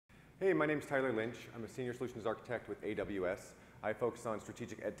Hey, my name is Tyler Lynch. I'm a Senior Solutions Architect with AWS. I focus on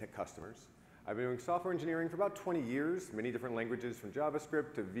strategic EdTech customers. I've been doing software engineering for about 20 years, many different languages from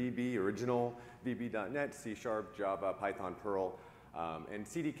JavaScript to VB, original, VB.NET, C#, Java, Python, Perl, and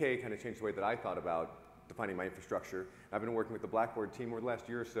CDK kind of changed the way that I thought about defining my infrastructure. I've been working with the Blackboard team over the last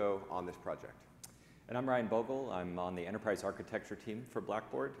year or so on this project. And I'm Ryan Bogle. I'm on the enterprise architecture team for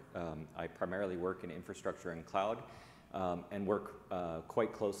Blackboard. I primarily work in infrastructure and cloud and work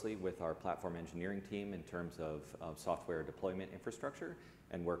quite closely with our platform engineering team in terms of software deployment infrastructure,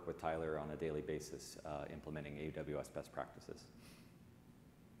 and work with Tyler on a daily basis implementing AWS best practices.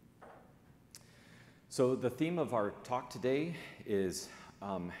 So the theme of our talk today is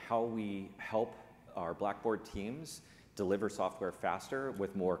how we help our Blackboard teams deliver software faster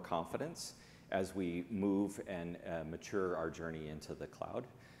with more confidence as we move and mature our journey into the cloud.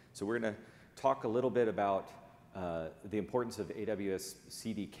 So we're going to talk a little bit about the importance of AWS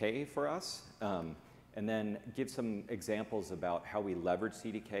CDK for us, and then give some examples about how we leverage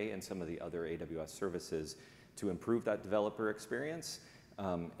CDK and some of the other AWS services to improve that developer experience,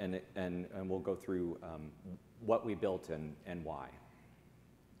 and we'll go through what we built and why.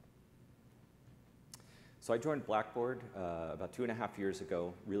 So I joined Blackboard about 2.5 years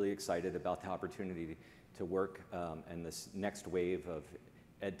ago, really excited about the opportunity to work in this next wave of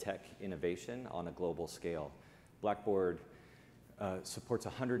EdTech innovation on a global scale. Blackboard supports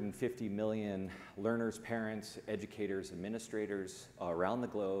 150 million learners, parents, educators, administrators around the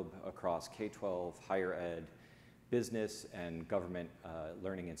globe across K-12, higher ed, business, and government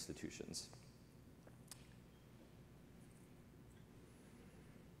learning institutions.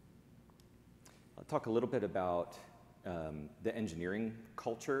 I'll talk a little bit about the engineering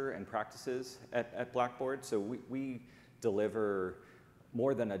culture and practices at Blackboard. So we deliver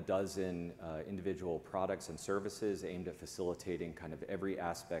more than a dozen individual products and services aimed at facilitating kind of every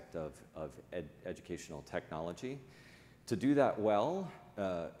aspect of educational technology. To do that well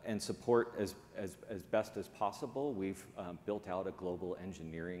and support as best as possible, we've built out a global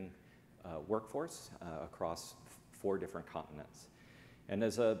engineering workforce across 4 different continents. And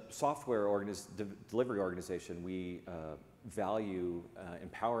as a software delivery organization, we value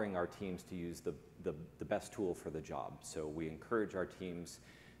empowering our teams to use the best tool for the job. So we encourage our teams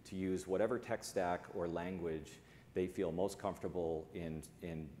to use whatever tech stack or language they feel most comfortable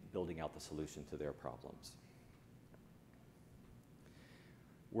in building out the solution to their problems.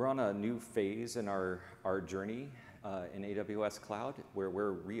 We're on a new phase in our journey in AWS Cloud, where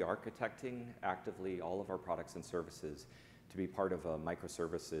we're re-architecting actively all of our products and services to be part of a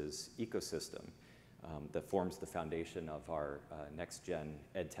microservices ecosystem that forms the foundation of our next-gen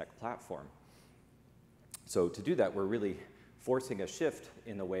EdTech platform. So to do that, we're really forcing a shift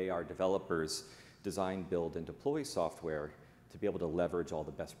in the way our developers design, build, and deploy software to be able to leverage all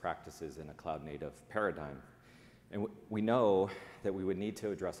the best practices in a cloud-native paradigm. And we know that we would need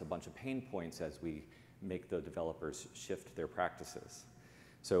to address a bunch of pain points as we make the developers shift their practices.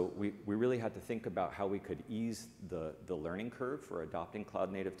 So we really had to think about how we could ease the learning curve for adopting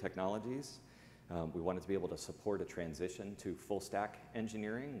cloud-native technologies. We wanted to be able to support a transition to full-stack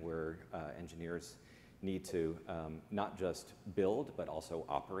engineering, where engineers need to not just build, but also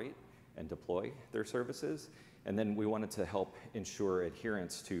operate and deploy their services. And then we wanted to help ensure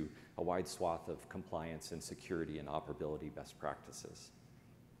adherence to a wide swath of compliance and security and operability best practices.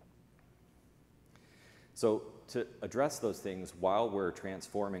 So to address those things while we're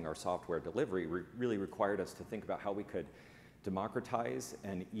transforming our software delivery, really required us to think about how we could democratize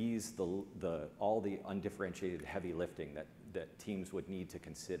and ease all the undifferentiated heavy lifting that teams would need to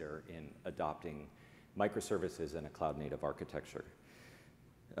consider in adopting microservices in a cloud-native architecture.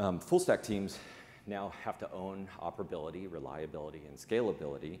 Full-stack teams now have to own operability, reliability, and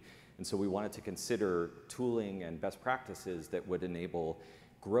scalability, and so we wanted to consider tooling and best practices that would enable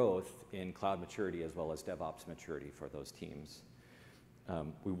growth in cloud maturity as well as DevOps maturity for those teams.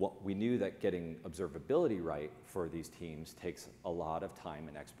 We knew that getting observability right for these teams takes a lot of time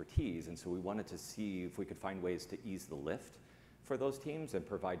and expertise, and so we wanted to see if we could find ways to ease the lift for those teams and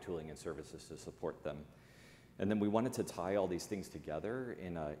provide tooling and services to support them. And then we wanted to tie all these things together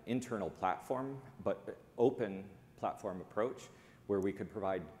in an internal platform, but open platform approach, where we could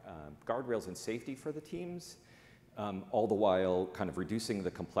provide guardrails and safety for the teams, all the while kind of reducing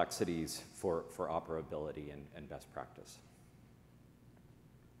the complexities for operability and best practice.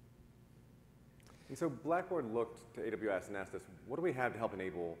 And so Blackboard looked to AWS and asked us, what do we have to help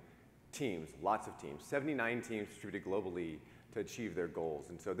enable teams, lots of teams, 79 teams distributed globally to achieve their goals?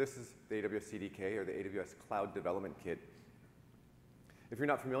 And so this is the AWS CDK, or the AWS Cloud Development Kit. If you're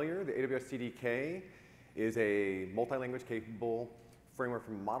not familiar, the AWS CDK is a multi-language capable framework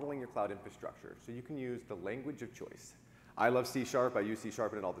for modeling your cloud infrastructure. So you can use the language of choice. I love C#. I use C#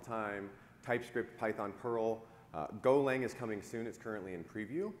 in it all the time. TypeScript, Python, Perl. Golang is coming soon. It's currently in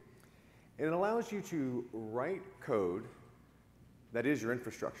preview. And it allows you to write code that is your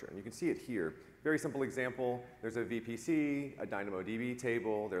infrastructure. And you can see it here. Very simple example. There's a VPC, a DynamoDB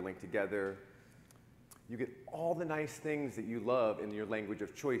table. They're linked together. You get all the nice things that you love in your language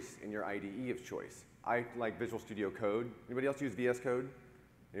of choice, in your IDE of choice. I like Visual Studio Code. Anybody else use VS Code?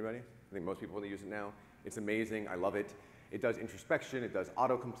 Anybody? I think most people use it now. It's amazing. I love it. It does introspection. It does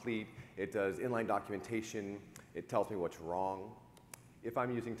autocomplete. It does inline documentation. It tells me what's wrong. If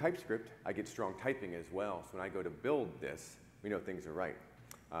I'm using TypeScript, I get strong typing as well. So when I go to build this, we know things are right.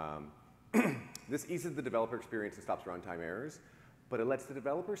 This eases the developer experience and stops runtime errors, but it lets the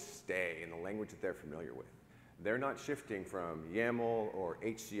developers stay in the language that they're familiar with. They're not shifting from YAML or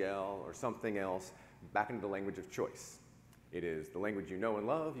HCL or something else back into the language of choice. It is the language you know and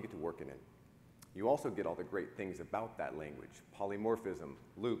love, you get to work in it. You also get all the great things about that language: polymorphism,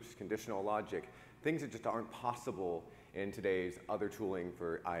 loops, conditional logic, things that just aren't possible in today's other tooling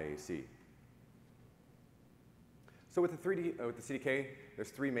for IAC. So with the CDK, there's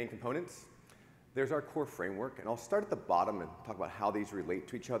three main components. There's our core framework, and I'll start at the bottom and talk about how these relate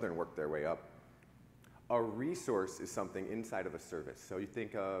to each other and work their way up. A resource is something inside of a service. So you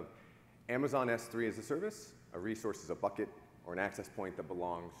think of Amazon S3 as a service. A resource is a bucket or an access point that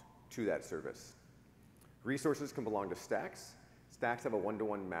belongs to that service. Resources can belong to stacks. Stacks have a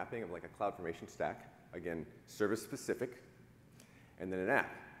one-to-one mapping of like a CloudFormation stack. Again, service specific. And then an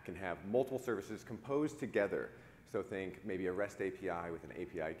app can have multiple services composed together. So think maybe a REST API with an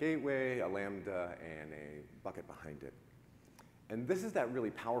API gateway, a Lambda, and a bucket behind it. And this is that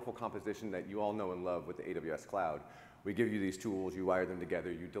really powerful composition that you all know and love with the AWS Cloud. We give you these tools, you wire them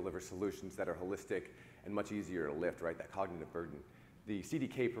together, you deliver solutions that are holistic and much easier to lift, right? That cognitive burden. The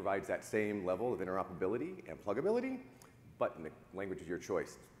CDK provides that same level of interoperability and pluggability, but in the language of your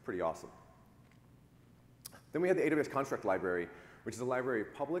choice. It's pretty awesome. Then we have the AWS Construct Library, which is a library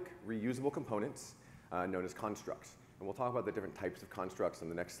of public, reusable components known as constructs. And we'll talk about the different types of constructs on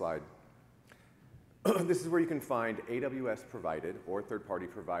the next slide. This is where you can find AWS provided or third-party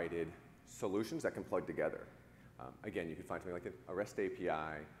provided solutions that can plug together. Again, you can find something like a REST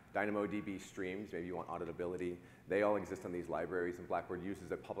API, DynamoDB streams, maybe you want auditability. They all exist on these libraries, and Blackboard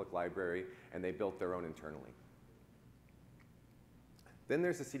uses a public library, and they built their own internally. Then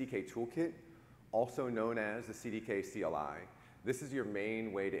there's the CDK toolkit, also known as the CDK CLI. This is your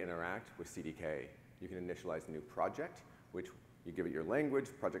main way to interact with CDK. You can initialize a new project, which you give it your language,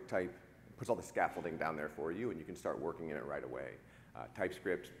 project type, puts all the scaffolding down there for you, and you can start working in it right away.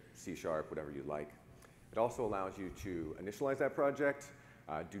 TypeScript, C#, whatever you like. It also allows you to initialize that project,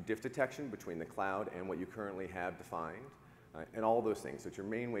 do diff detection between the cloud and what you currently have defined, and all those things. So it's your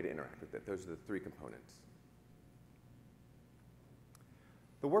main way to interact with it. Those are the three components.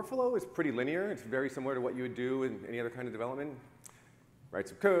 The workflow is pretty linear. It's very similar to what you would do in any other kind of development. Write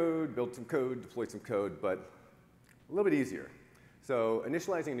some code, build some code, deploy some code, but a little bit easier. So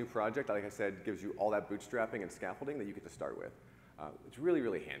initializing a new project, like I said, gives you all that bootstrapping and scaffolding that you get to start with. It's really,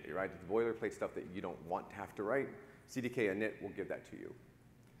 really handy, right? The boilerplate stuff that you don't want to have to write, CDK init will give that to you.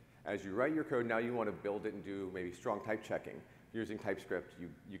 As you write your code, now you want to build it and do maybe strong type checking. Using TypeScript,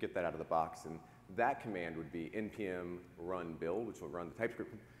 you get that out of the box, and that command would be npm run build, which will run the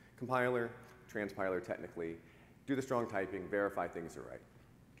TypeScript compiler, transpiler technically, do the strong typing, verify things are right.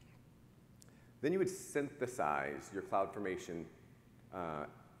 Then you would synthesize your CloudFormation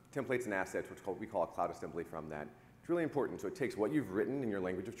templates and assets, which we call a cloud assembly from that. It's really important. So it takes what you've written in your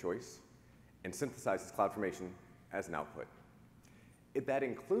language of choice and synthesizes CloudFormation as an output. That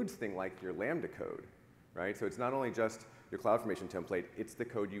includes things like your Lambda code, right? So it's not only just your CloudFormation template, it's the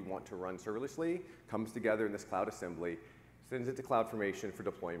code you want to run serverlessly, comes together in this cloud assembly, sends it to CloudFormation for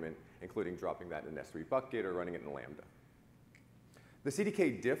deployment, including dropping that in an S3 bucket or running it in Lambda. The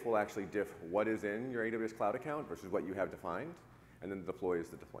CDK diff will actually diff what is in your AWS Cloud account versus what you have defined, and then the deploy is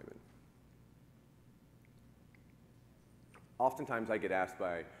the deployment. Oftentimes I get asked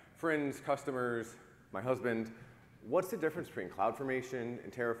by friends, customers, my husband, what's the difference between CloudFormation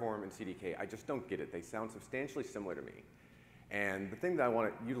and Terraform and CDK? I just don't get it. They sound substantially similar to me. And the thing that I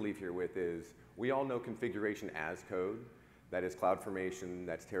want you to leave here with is we all know configuration as code. That is CloudFormation,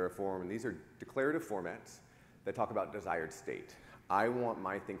 that's Terraform, and these are declarative formats that talk about desired state. I want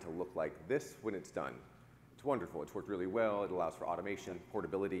my thing to look like this when it's done. It's wonderful. It's worked really well. It allows for automation,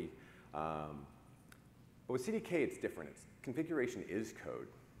 portability. But with CDK, it's different. Configuration is code.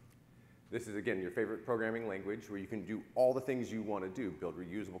 This is, again, your favorite programming language where you can do all the things you want to do. Build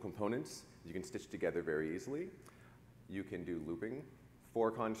reusable components you can stitch together very easily. You can do looping.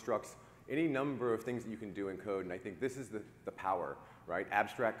 for constructs, any number of things that you can do in code, and I think this is the power, right?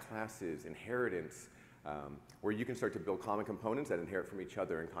 Abstract classes, inheritance, where you can start to build common components that inherit from each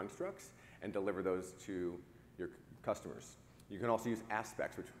other in constructs and deliver those to your customers. You can also use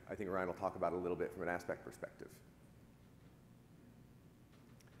aspects, which I think Ryan will talk about a little bit from an aspect perspective.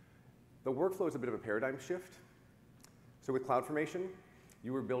 The workflow is a bit of a paradigm shift. So with CloudFormation,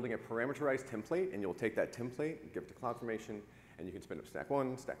 you were building a parameterized template, and you'll take that template, give it to CloudFormation, and you can spin up stack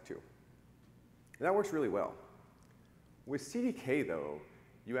 1, stack 2. And that works really well. With CDK, though,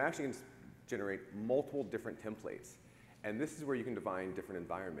 you actually can generate multiple different templates. And this is where you can define different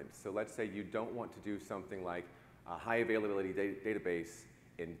environments. So let's say you don't want to do something like a high availability database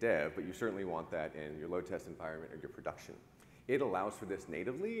in dev, but you certainly want that in your load test environment or your production. It allows for this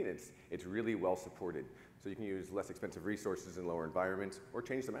natively, and it's really well supported. So you can use less expensive resources in lower environments or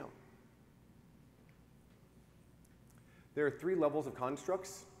change them out. There are 3 levels of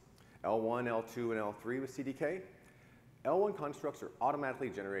constructs, L1, L2, and L3 with CDK. L1 constructs are automatically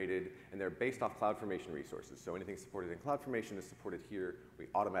generated, and they're based off CloudFormation resources. So anything supported in CloudFormation is supported here. We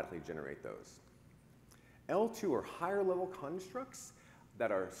automatically generate those. L2 are higher level constructs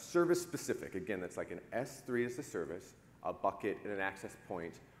that are service specific. Again, that's like an S3 is the service, a bucket, and an access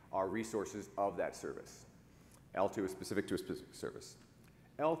point are resources of that service. L2 is specific to a specific service.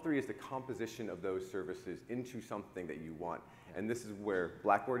 L3 is the composition of those services into something that you want. And this is where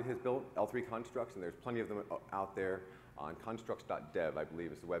Blackboard has built L3 constructs, and there's plenty of them out there on constructs.dev, I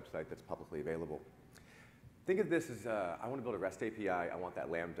believe is the website that's publicly available. Think of this as, I want to build a REST API, I want that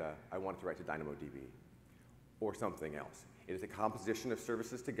Lambda, I want it to write to DynamoDB, or something else. It is a composition of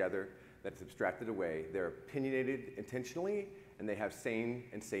services together that's abstracted away. They're opinionated intentionally, and they have sane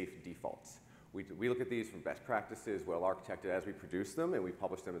and safe defaults. We look at these from best practices, well architected as we produce them, and we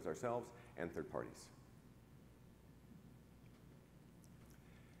publish them as ourselves and third parties.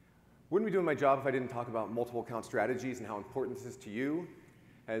 Wouldn't be doing my job if I didn't talk about multiple account strategies and how important this is to you.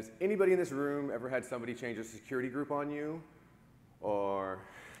 Has anybody in this room ever had somebody change a security group on you? Or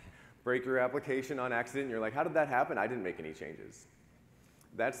break your application on accident, and you're like, how did that happen? I didn't make any changes.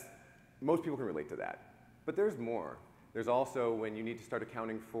 Most people can relate to that. But there's more. There's also when you need to start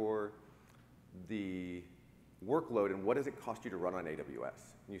accounting for the workload and what does it cost you to run on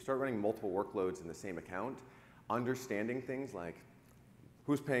AWS. When you start running multiple workloads in the same account, understanding things like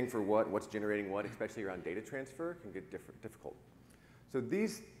who's paying for what, what's generating what, especially around data transfer, can get difficult. So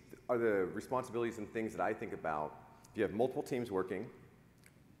these are the responsibilities and things that I think about. If you have multiple teams working,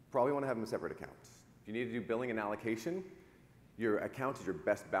 probably want to have them separate accounts. If you need to do billing and allocation, your account is your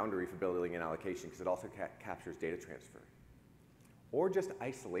best boundary for billing and allocation because it also captures data transfer. Or just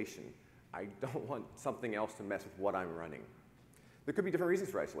isolation. I don't want something else to mess with what I'm running. There could be different reasons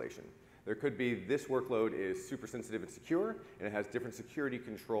for isolation. There could be this workload is super sensitive and secure, and it has different security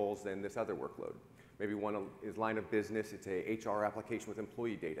controls than this other workload. Maybe one is line of business, it's a HR application with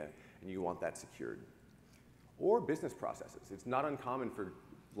employee data, and you want that secured. Or business processes. It's not uncommon for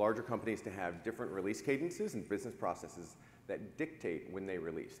larger companies to have different release cadences and business processes that dictate when they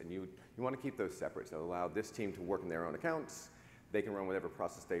release. And you want to keep those separate. So allow this team to work in their own accounts. They can run whatever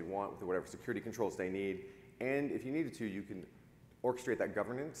process they want with whatever security controls they need. And if you needed to, you can orchestrate that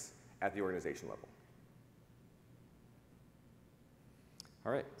governance at the organization level.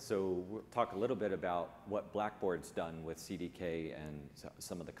 All right, so we'll talk a little bit about what Blackboard's done with CDK and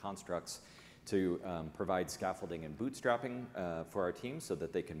some of the constructs to provide scaffolding and bootstrapping for our team so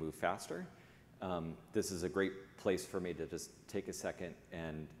that they can move faster. This is a great place for me to just take a second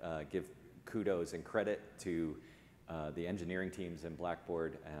and give kudos and credit to the engineering teams in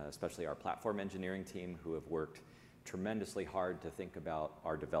Blackboard, especially our platform engineering team, who have worked tremendously hard to think about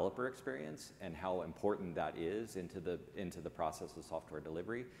our developer experience and how important that is into the process of software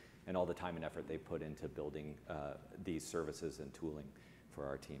delivery and all the time and effort they put into building these services and tooling for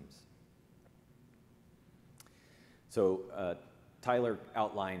our teams. So Tyler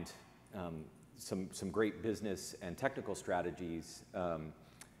outlined some great business and technical strategies,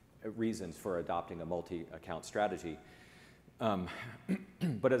 reasons for adopting a multi-account strategy.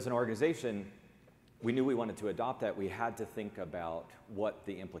 But as an organization, we knew we wanted to adopt that. We had to think about what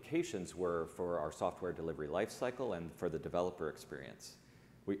the implications were for our software delivery lifecycle and for the developer experience.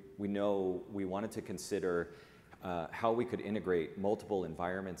 We know we wanted to consider how we could integrate multiple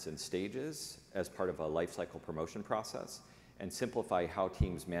environments and stages as part of a lifecycle promotion process and simplify how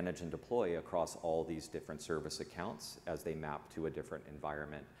teams manage and deploy across all these different service accounts as they map to a different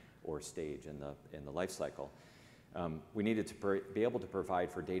environment or stage in the lifecycle. We needed to be able to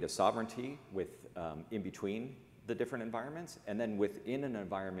provide for data sovereignty in between the different environments and then within an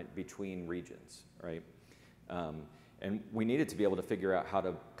environment between regions, right? And we needed to be able to figure out how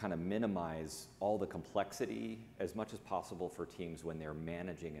to kind of minimize all the complexity as much as possible for teams when they're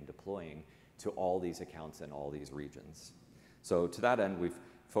managing and deploying to all these accounts in all these regions. So to that end, we've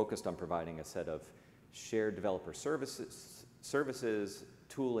focused on providing a set of shared developer services,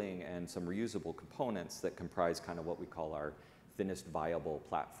 tooling, and some reusable components that comprise kind of what we call our thinnest viable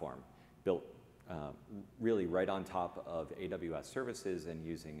platform, built really right on top of AWS services and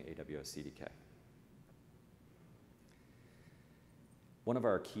using AWS CDK. One of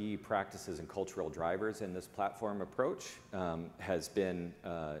our key practices and cultural drivers in this platform approach has been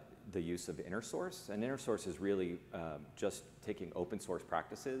the use of inner source. And inner source is really just taking open source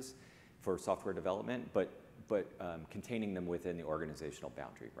practices for software development, but containing them within the organizational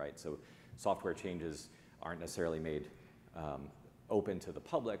boundary, right? So software changes aren't necessarily made open to the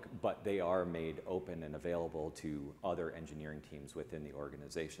public, but they are made open and available to other engineering teams within the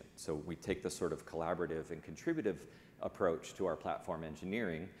organization. So we take this sort of collaborative and contributive approach to our platform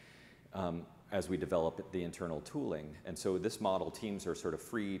engineering as we develop the internal tooling. And so this model, teams are sort of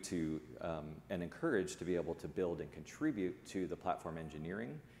free to and encouraged to be able to build and contribute to the platform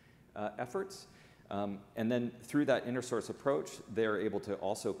engineering efforts. And then through that inner source approach, they're able to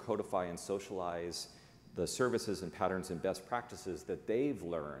also codify and socialize the services and patterns and best practices that they've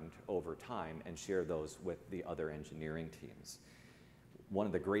learned over time and share those with the other engineering teams. One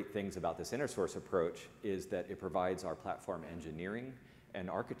of the great things about this inner source approach is that it provides our platform engineering and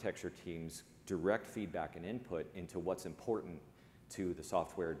architecture teams direct feedback and input into what's important to the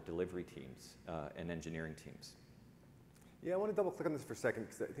software delivery teams and engineering teams. Yeah, I want to double click on this for a second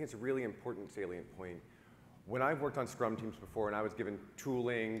because I think it's a really important salient point. When I've worked on Scrum teams before and I was given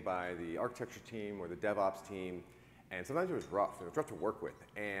tooling by the architecture team or the DevOps team, and sometimes it was rough. It was rough to work with,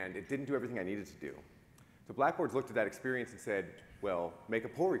 and it didn't do everything I needed to do. So Blackboard's looked at that experience and said, well, make a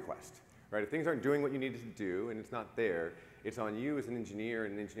pull request, right? If things aren't doing what you needed to do and it's not there, it's on you as an engineer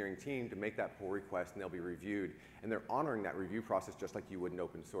and an engineering team to make that pull request, and they'll be reviewed. And they're honoring that review process just like you would in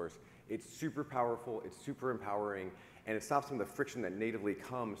open source. It's super powerful, it's super empowering, and it stops some of the friction that natively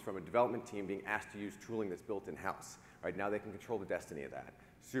comes from a development team being asked to use tooling that's built in-house. Right now they can control the destiny of that.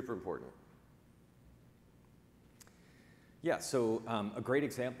 Super important. Yeah, so a great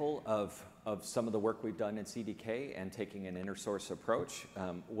example of some of the work we've done in CDK and taking an inner source approach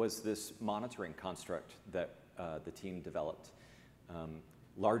was this monitoring construct that the team developed,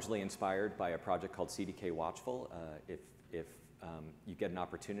 largely inspired by a project called CDK Watchful. If you get an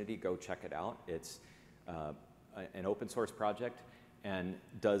opportunity, go check it out. It's an open source project and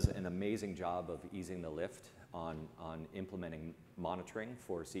does an amazing job of easing the lift on implementing monitoring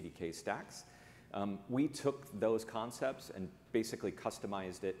for CDK stacks. We took those concepts and basically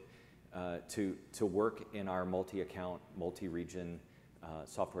customized it to work in our multi-account, multi-region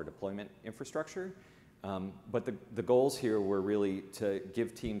software deployment infrastructure. But the goals here were really to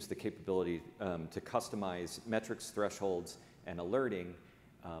give teams the capability to customize metrics, thresholds, and alerting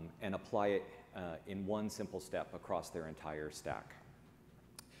and apply it in one simple step across their entire stack.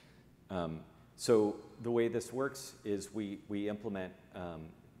 So the way this works is we implement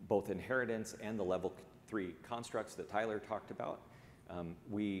both inheritance and the level 3 constructs that Tyler talked about.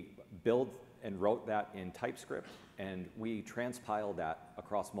 We build and wrote that in TypeScript, and we transpile that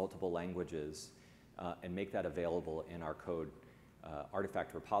across multiple languages and make that available in our code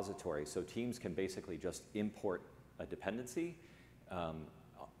artifact repository. So teams can basically just import a dependency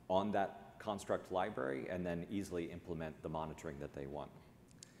on that construct library and then easily implement the monitoring that they want.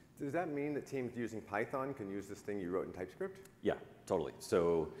 Does that mean that teams using Python can use this thing you wrote in TypeScript? Yeah, totally.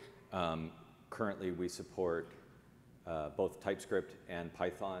 So currently we support both TypeScript and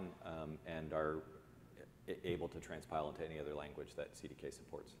Python and are able to transpile into any other language that CDK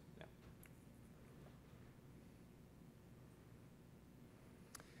supports. Yeah.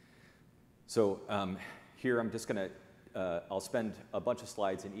 So here I'm just going to, I'll spend a bunch of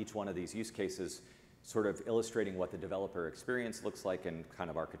slides in each one of these use cases sort of illustrating what the developer experience looks like and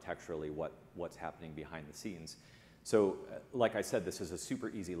kind of architecturally what's happening behind the scenes. So like I said, this is a super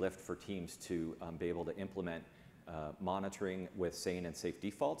easy lift for teams to be able to implement monitoring with sane and safe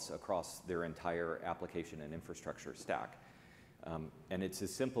defaults across their entire application and infrastructure stack. And it's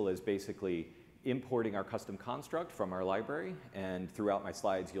as simple as basically importing our custom construct from our library. And throughout my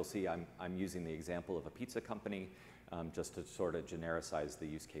slides, you'll see I'm using the example of a pizza company just to sort of genericize the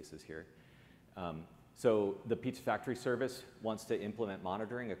use cases here. So the Pizza Factory service wants to implement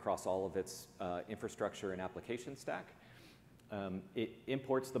monitoring across all of its infrastructure and application stack. It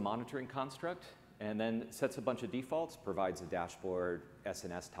imports the monitoring construct and then sets a bunch of defaults, provides a dashboard,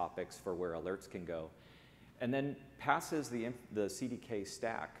 SNS topics for where alerts can go, and then passes the CDK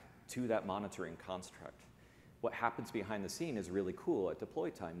stack to that monitoring construct. what happens behind the scene is really cool. At deploy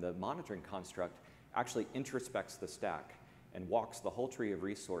time, the monitoring construct actually introspects the stack and walks the whole tree of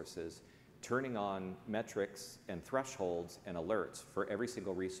resources, turning on metrics and thresholds and alerts for every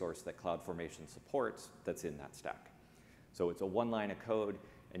single resource that CloudFormation supports that's in that stack. So it's a one line of code,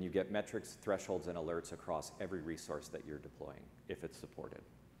 and you get metrics, thresholds, and alerts across every resource that you're deploying, if it's supported.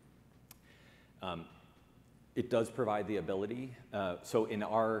 It does provide the ability. So in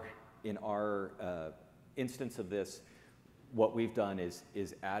our instance of this, what we've done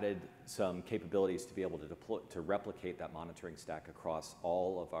is added some capabilities to be able to replicate that monitoring stack across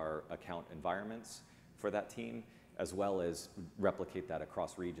all of our account environments for that team, as well as replicate that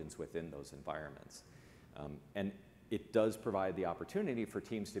across regions within those environments. And it does provide the opportunity for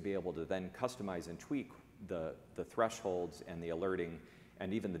teams to be able to then customize and tweak the thresholds and the alerting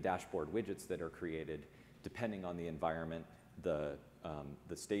and even the dashboard widgets that are created depending on the environment, the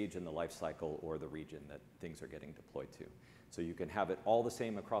stage in the life cycle, or the region that things are getting deployed to. So you can have it all the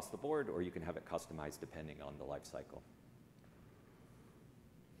same across the board, or you can have it customized depending on the life cycle.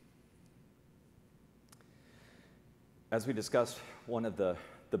 As we discussed, one of the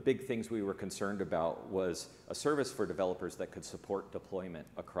big things we were concerned about was a service for developers that could support deployment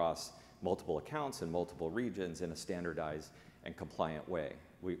across multiple accounts and multiple regions in a standardized and compliant way.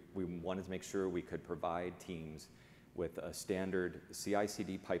 We wanted to make sure we could provide teams with a standard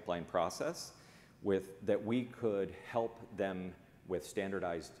CI/CD pipeline process that we could help them with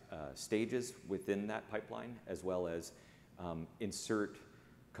standardized stages within that pipeline, as well as insert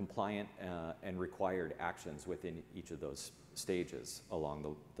compliant and required actions within each of those stages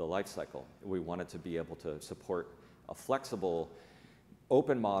along the life cycle. We wanted to be able to support a flexible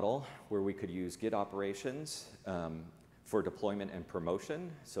open model where we could use Git operations for deployment and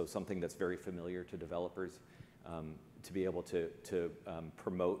promotion, so something that's very familiar to developers, to be able to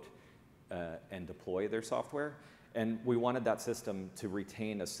promote and deploy their software. And we wanted that system to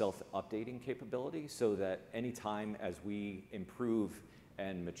retain a self-updating capability so that anytime as we improve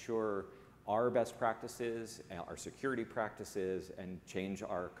and mature our best practices, our security practices, and change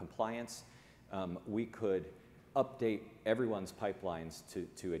our compliance, we could update everyone's pipelines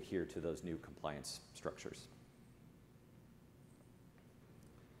to adhere to those new compliance structures.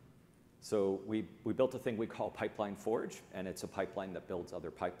 So we built a thing we call Pipeline Forge, and it's a pipeline that builds other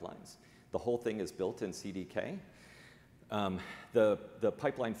pipelines. The whole thing is built in CDK. The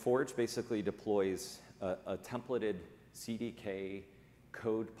Pipeline Forge basically deploys a templated CDK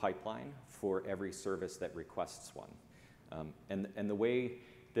code pipeline for every service that requests one. And the way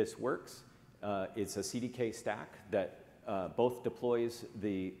this works, it's a CDK stack that both deploys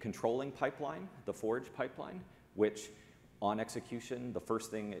the controlling pipeline, the Forge pipeline, which on execution, the first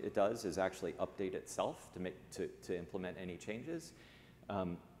thing it does is actually update itself to implement any changes.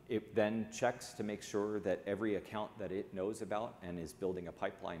 It then checks to make sure that every account that it knows about and is building a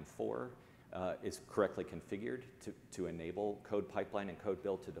pipeline for is correctly configured to enable code pipeline and code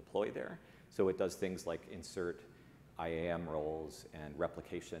build to deploy there. So it does things like insert IAM roles and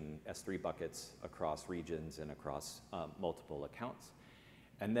replication S3 buckets across regions and across multiple accounts.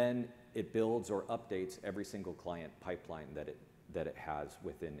 And then it builds or updates every single client pipeline that it has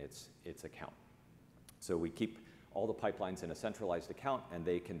within its account. So we keep all the pipelines in a centralized account, and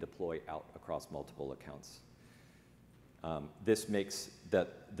they can deploy out across multiple accounts. This makes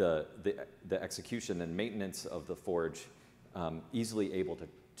the execution and maintenance of the Forge easily able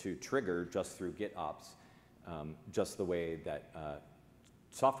to trigger just through GitOps, just the way that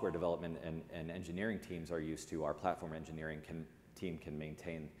software development and engineering teams are used to. Our platform engineering team can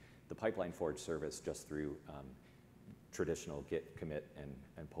maintain the Pipeline Forge service just through traditional Git commit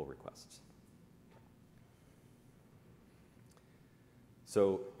and pull requests.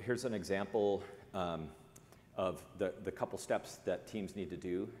 So here's an example of the couple steps that teams need to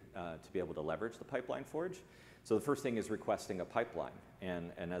do to be able to leverage the Pipeline Forge. So the first thing is requesting a pipeline.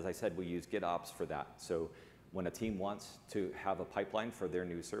 And as I said, we use GitOps for that. So when a team wants to have a pipeline for their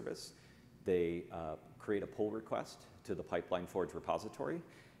new service, they create a pull request to the Pipeline Forge repository.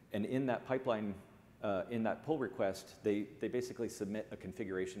 And in that pipeline, in that pull request, they basically submit a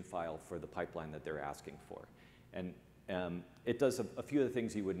configuration file for the pipeline that they're asking for. And it does a few of the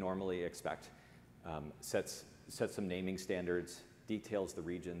things you would normally expect. Sets some naming standards, details the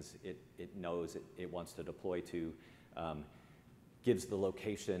regions it knows it wants to deploy to, gives the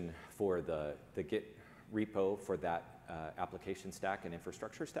location for the Git repo for that application stack and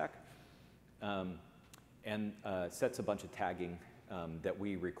infrastructure stack, and sets a bunch of tagging that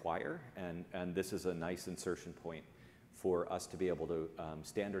we require. And this is a nice insertion point for us to be able to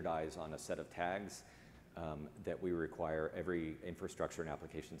standardize on a set of tags that we require every infrastructure and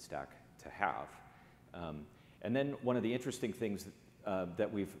application stack to have. And then one of the interesting things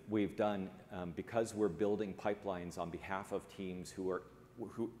that we've done, because we're building pipelines on behalf of teams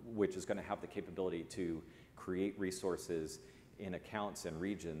which is going to have the capability to create resources in accounts and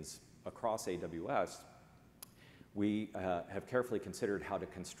regions across AWS, we have carefully considered how to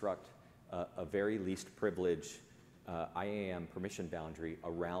construct a very least privilege IAM permission boundary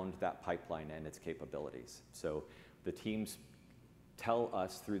around that pipeline and its capabilities. So the teams tell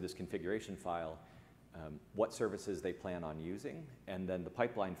us through this configuration file what services they plan on using, and then the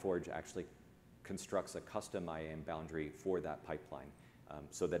pipeline forge actually constructs a custom IAM boundary for that pipeline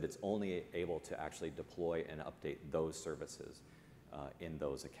so that it's only able to actually deploy and update those services in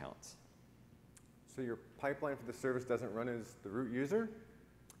those accounts. So your pipeline for the service doesn't run as the root user?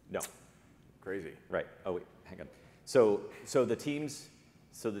 No. Crazy. Right. Oh, wait, hang on. So the teams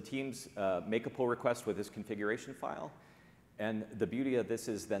make a pull request with this configuration file. And the beauty of this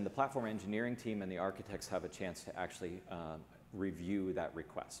is then the platform engineering team and the architects have a chance to actually review that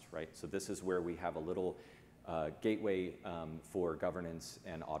request, right? So this is where we have a little gateway for governance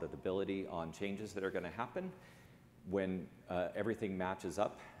and auditability on changes that are going to happen. When everything matches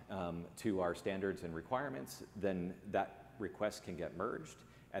up to our standards and requirements, then that request can get merged,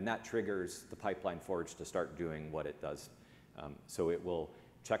 and that triggers the pipeline forge to start doing what it does. So it will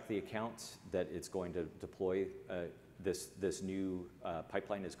check the accounts that it's going to deploy this new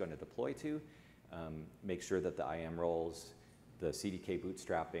pipeline is going to deploy to, make sure that the IAM roles, the CDK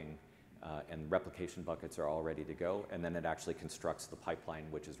bootstrapping, and replication buckets are all ready to go, and then it actually constructs the pipeline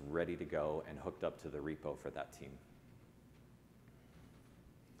which is ready to go and hooked up to the repo for that team.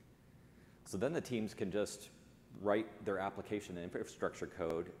 So then the teams can just write their application and infrastructure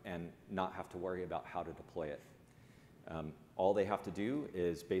code and not have to worry about how to deploy it. All they have to do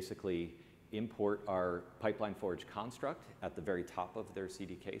is basically import our pipeline forge construct at the very top of their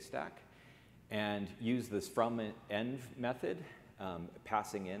CDK stack and use this from and end method,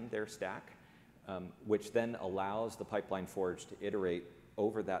 passing in their stack, which then allows the pipeline forge to iterate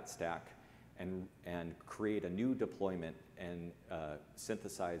over that stack and create a new deployment and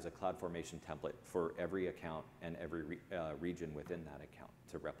synthesize a CloudFormation template for every account and every region within that account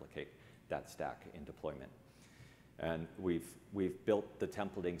to replicate that stack in deployment. And we've built the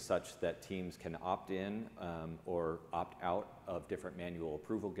templating such that teams can opt in or opt out of different manual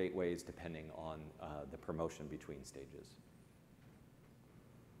approval gateways depending on the promotion between stages.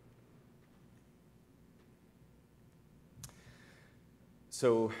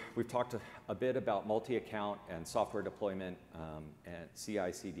 So we've talked a bit about multi-account and software deployment and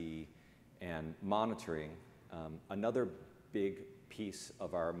CI/CD and monitoring. Another big piece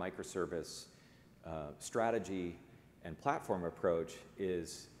of our microservice strategy and platform approach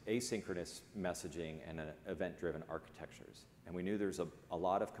is asynchronous messaging and event-driven architectures. And we knew there's a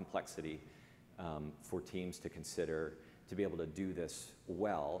lot of complexity for teams to consider to be able to do this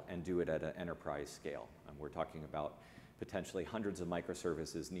well and do it at an enterprise scale. And we're talking about potentially hundreds of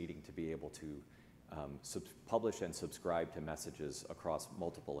microservices needing to be able to publish and subscribe to messages across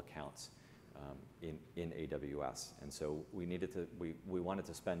multiple accounts in AWS. And so we wanted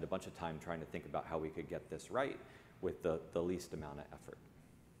to spend a bunch of time trying to think about how we could get this right with the least amount of effort.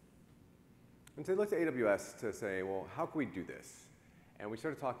 And so we looked at AWS to say, well, how can we do this? And we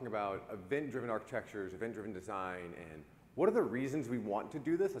started talking about event-driven architectures, event-driven design, and what are the reasons we want to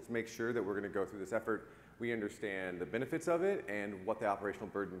do this? Let's make sure that we're going to go through this effort. We understand the benefits of it and what the operational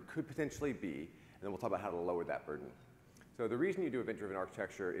burden could potentially be, and then we'll talk about how to lower that burden. So the reason you do event-driven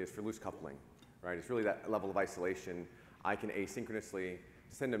architecture is for loose coupling, right? It's really that level of isolation. I can asynchronously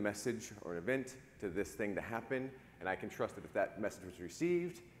send a message or an event to this thing to happen, and I can trust that if that message was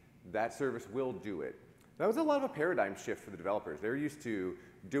received, that service will do it. That was a lot of a paradigm shift for the developers. They're used to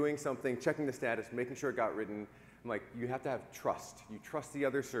doing something, checking the status, making sure it got written. I'm like, you have to have trust. You trust the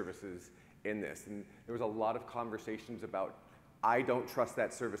other services in this. And there was a lot of conversations about, I don't trust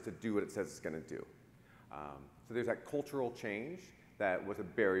that service to do what it says it's going to do. So there's that cultural change that was a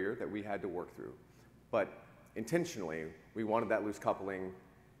barrier that we had to work through. But intentionally, we wanted that loose coupling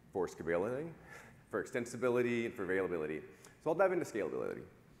for scalability, for extensibility, and for availability. So I'll dive into scalability.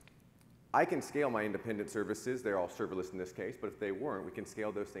 I can scale my independent services. They're all serverless in this case, but if they weren't, we can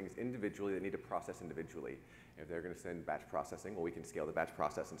scale those things individually that need to process individually. If they're going to send batch processing, well, we can scale the batch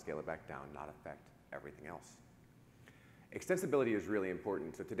process and scale it back down, not affect everything else. Extensibility is really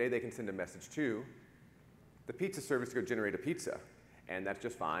important. So today they can send a message to the pizza service to go generate a pizza, and that's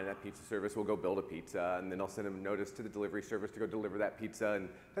just fine. That pizza service will go build a pizza, and then I'll send a notice to the delivery service to go deliver that pizza, and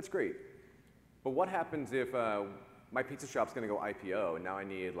that's great. But what happens if my pizza shop's going to go IPO, and now I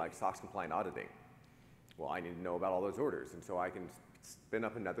need like SOX compliant auditing? Well, I need to know about all those orders, and so I can spin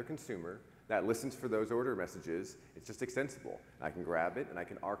up another consumer that listens for those order messages. It's just extensible. I can grab it and I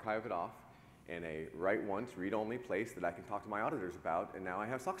can archive it off in a write once, read only place that I can talk to my auditors about, and now I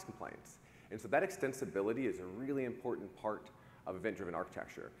have SOX compliance. And so that extensibility is a really important part of event-driven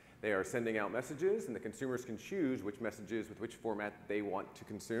architecture. They are sending out messages, and the consumers can choose which messages with which format they want to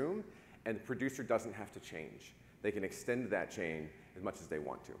consume, and the producer doesn't have to change. They can extend that chain as much as they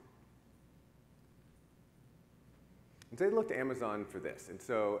want to. And so they looked to Amazon for this. And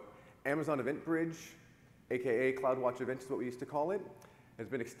so Amazon Event Bridge, AKA CloudWatch Events is what we used to call it, has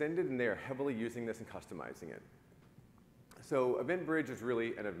been extended, and they are heavily using this and customizing it. So Event Bridge is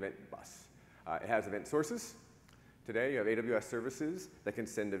really an event bus. It has event sources. Today, you have AWS services that can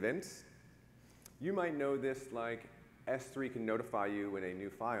send events. You might know this like S3 can notify you when a new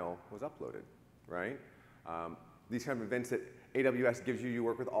file was uploaded, right? These kind of events that AWS gives you, you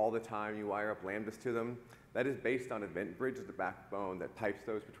work with all the time, you wire up Lambdas to them. That is based on Event Bridge as the backbone that pipes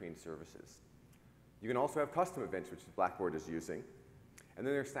those between services. You can also have custom events, which Blackboard is using. And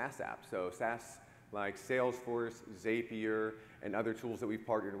then there's SaaS apps. So SaaS like Salesforce, Zapier, and other tools that we've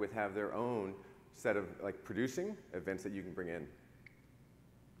partnered with have their own set of like producing events that you can bring in.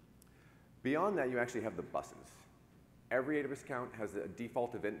 Beyond that, you actually have the buses. Every AWS account has a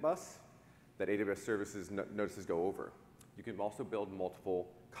default event bus that AWS services notices go over. You can also build multiple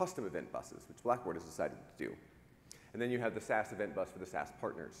custom event buses, which Blackboard has decided to do. And then you have the SaaS event bus for the SaaS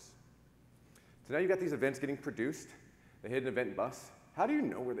partners. So now you've got these events getting produced, the hidden event bus. How do you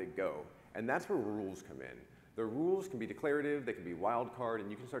know where they go? And that's where rules come in. The rules can be declarative, they can be wildcard,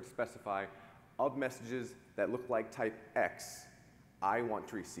 and you can start to specify of messages that look like type X, I want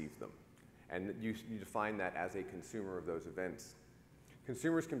to receive them. And you define that as a consumer of those events.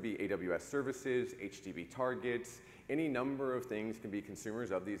 Consumers can be AWS services, HTTP targets, any number of things can be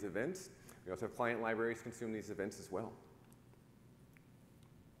consumers of these events. We also have client libraries consume these events as well.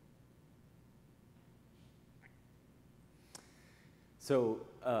 So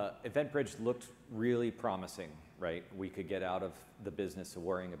Event Bridge looked really promising, right? We could get out of the business of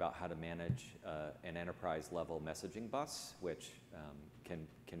worrying about how to manage an enterprise level messaging bus, which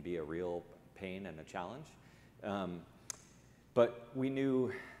can be a real pain and a challenge. But we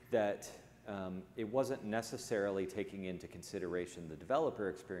knew that it wasn't necessarily taking into consideration the developer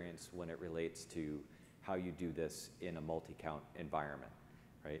experience when it relates to how you do this in a multi-count environment,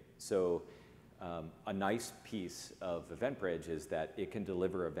 right? So a nice piece of Event Bridge is that it can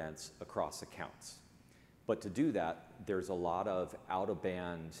deliver events across accounts. But to do that, there's a lot of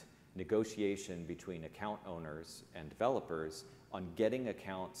out-of-band negotiation between account owners and developers on getting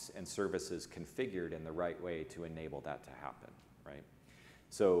accounts and services configured in the right way to enable that to happen, right?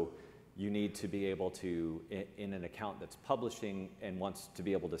 So you need to be able to, in an account that's publishing and wants to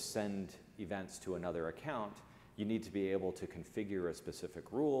be able to send events to another account, you need to be able to configure a specific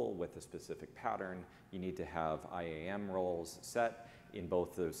rule with a specific pattern. You need to have IAM roles set in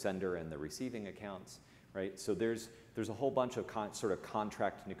both the sender and the receiving accounts, right? So there's a whole bunch of sort of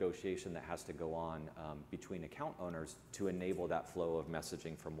contract negotiation that has to go on between account owners to enable that flow of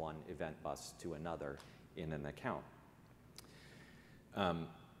messaging from one event bus to another in an account.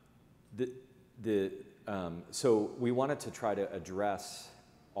 So we wanted to try to address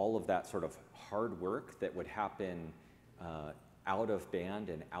all of that sort of hard work that would happen out of band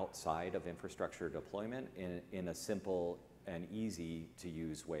and outside of infrastructure deployment in a simple and easy to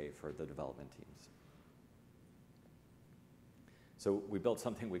use way for the development teams. So we built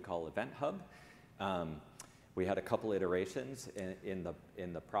something we call Event Hub. We had a couple iterations in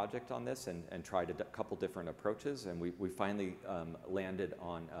the project on this and tried a couple different approaches, and we finally landed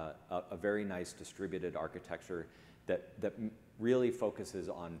on a very nice distributed architecture that really focuses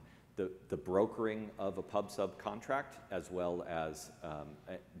on the brokering of a pub-sub contract, as well as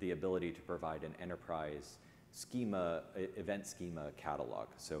the ability to provide an enterprise schema, event schema catalog.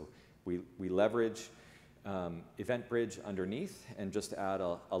 So we leverage Event Bridge underneath and just add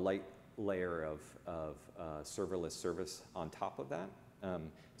a light layer of serverless service on top of that.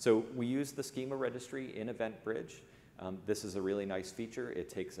 So we use the schema registry in Event Bridge. This is a really nice feature. It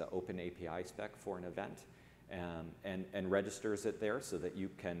takes an open API spec for an event and registers it there so that you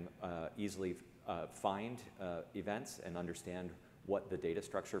can easily find events and understand what the data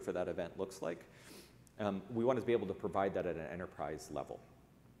structure for that event looks like. We wanted to be able to provide that at an enterprise level,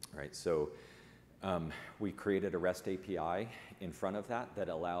 right? So we created a REST API in front of that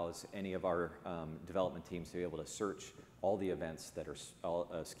allows any of our development teams to be able to search all the events that are,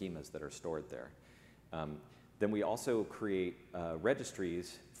 schemas that are stored there. Then we also create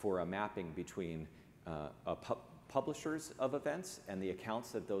registries for a mapping between publishers of events and the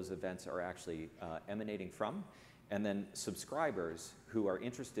accounts that those events are actually emanating from. and then subscribers who are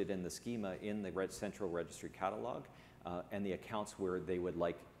interested in the schema in the central registry catalog and the accounts where they would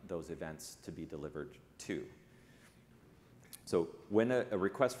like those events to be delivered to. So when a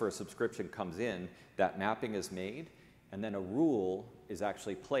request for a subscription comes in, that mapping is made, and then a rule is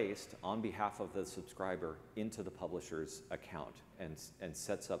actually placed on behalf of the subscriber into the publisher's account and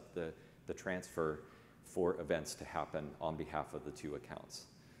sets up the transfer for events to happen on behalf of the two accounts.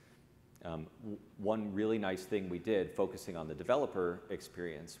 One really nice thing we did, focusing on the developer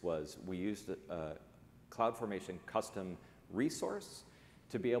experience, was we used a CloudFormation custom resource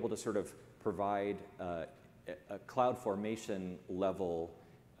to be able to sort of provide a CloudFormation level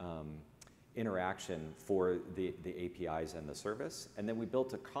interaction for the APIs and the service. And then we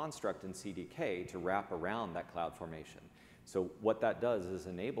built a construct in CDK to wrap around that CloudFormation. So what that does is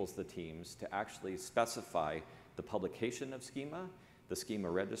enables the teams to actually specify the publication of schema, the schema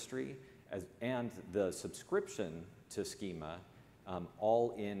registry, and the subscription to schema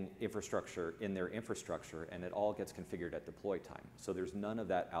all in their infrastructure, and it all gets configured at deploy time. So there's none of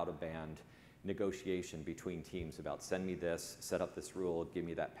that out-of-band negotiation between teams about send me this, set up this rule, give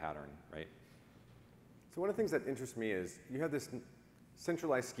me that pattern, right? So one of the things that interests me is you have this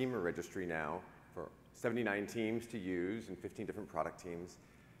centralized schema registry now for 79 teams to use and 15 different product teams.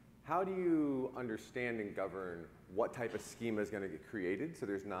 How do you understand and govern what type of schema is going to get created so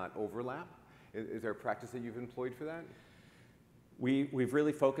there's not overlap? Is there a practice that you've employed for that? We've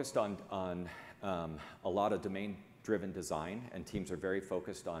really focused on a lot of domain-driven design, and teams are very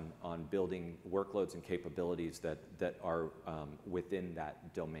focused on building workloads and capabilities that are within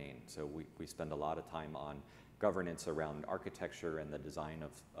that domain. So we spend a lot of time on governance around architecture and the design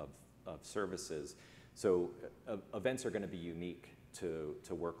of services. So events are going to be unique to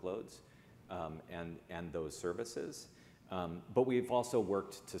workloads and those services. But we've also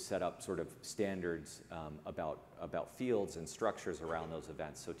worked to set up sort of standards about fields and structures around those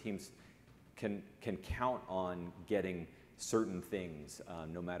events, so teams can count on getting certain things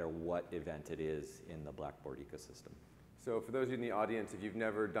no matter what event it is in the Blackboard ecosystem. So for those of you in the audience, if you've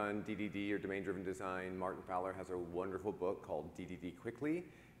never done DDD or domain-driven design, Martin Fowler has a wonderful book called DDD Quickly.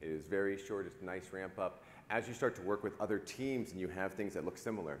 It is very short, it's a nice ramp up. As you start to work with other teams and you have things that look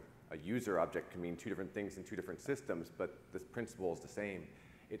similar, a user object can mean two different things in two different systems, but the principle is the same.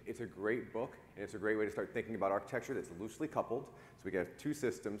 It's a great book, and it's a great way to start thinking about architecture that's loosely coupled. So we have two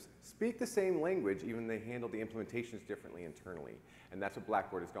systems, speak the same language, even they handle the implementations differently internally. And that's what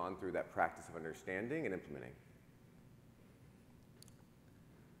Blackboard has gone through, that practice of understanding and implementing.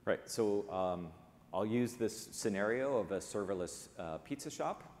 Right, so I'll use this scenario of a serverless pizza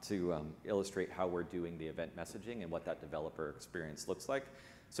shop to illustrate how we're doing the event messaging and what that developer experience looks like.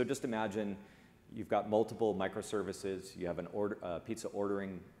 So just imagine you've got multiple microservices. You have a pizza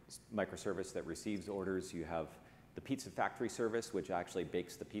ordering microservice that receives orders. You have the pizza factory service, which actually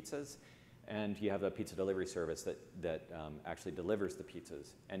bakes the pizzas. And you have a pizza delivery service that actually delivers the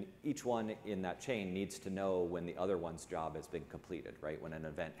pizzas. And each one in that chain needs to know when the other one's job has been completed, right, when an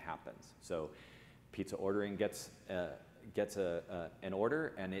event happens. So pizza ordering gets an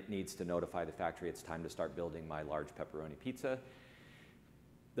order, and it needs to notify the factory it's time to start building my large pepperoni pizza.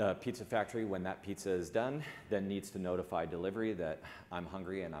 The pizza factory, when that pizza is done, then needs to notify delivery that I'm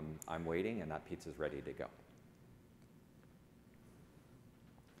hungry and I'm waiting and that pizza's ready to go.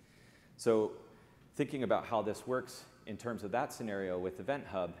 So thinking about how this works in terms of that scenario with Event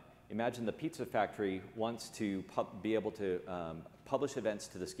Hub, imagine the pizza factory wants to be able to publish events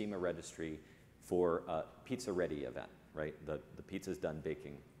to the schema registry for a pizza ready event, right? The pizza's done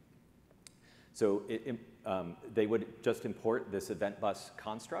baking. So they would just import this event bus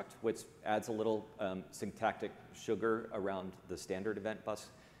construct, which adds a little syntactic sugar around the standard event bus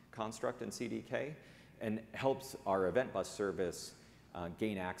construct in CDK, and helps our event bus service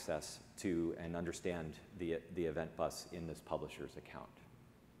gain access to and understand the event bus in this publisher's account.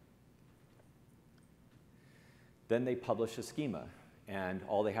 Then they publish a schema, and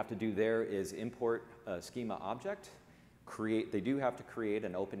all they have to do there is import a schema object. They do have to create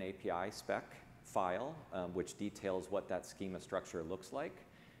an open API spec file, which details what that schema structure looks like.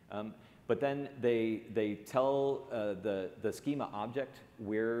 But then they tell the schema object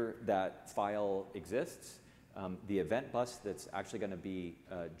where that file exists, the event bus that's actually going to be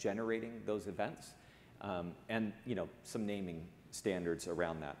generating those events, and some naming standards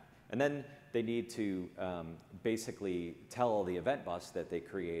around that. And then they need to basically tell the event bus that they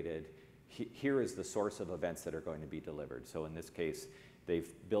created, here is the source of events that are going to be delivered. So in this case,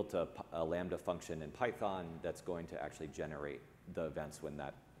 they've built a Lambda function in Python that's going to actually generate the events when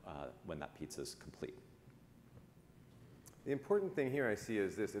that pizza is complete. The important thing here I see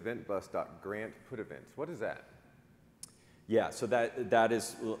is this event bus.grant put events. What is that? Yeah, so that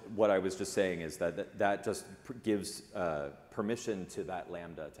is what I was just saying, is that just gives permission to that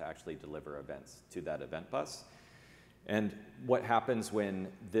Lambda to actually deliver events to that event bus. And what happens when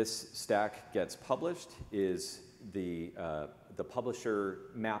this stack gets published is the publisher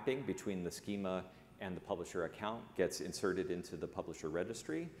mapping between the schema and the publisher account gets inserted into the publisher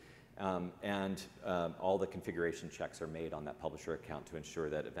registry. And all the configuration checks are made on that publisher account to ensure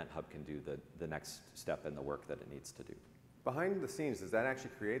that Event Hub can do the next step in the work that it needs to do. Behind the scenes, does that actually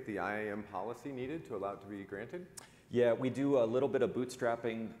create the IAM policy needed to allow it to be granted? Yeah, we do a little bit of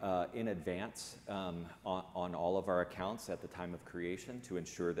bootstrapping in advance on all of our accounts at the time of creation to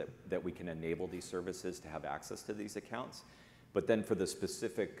ensure that we can enable these services to have access to these accounts. But then for the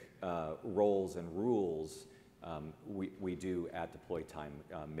specific roles and rules, we do at deploy time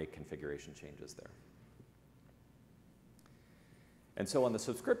make configuration changes there. And so on the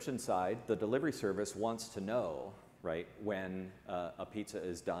subscription side, the delivery service wants to know, right, when a pizza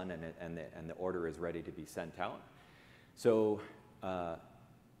is done and the order is ready to be sent out. So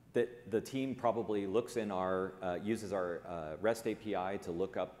the team probably looks in uses our REST API to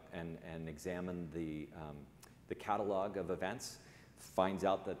look up and examine the catalog of events, finds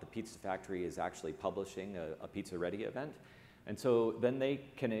out that the pizza factory is actually publishing a pizza ready event. And so then they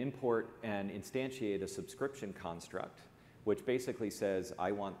can import and instantiate a subscription construct, which basically says,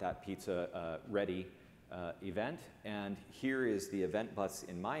 I want that pizza ready event, and here is the event bus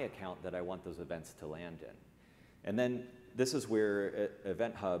in my account that I want those events to land in. And then this is where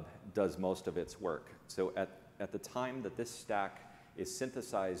Event Hub does most of its work. So at the time that this stack is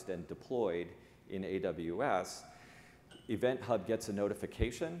synthesized and deployed in AWS, Event Hub gets a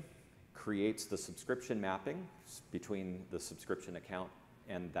notification, creates the subscription mapping between the subscription account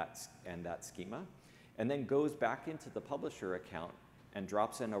and that schema, and then goes back into the publisher account and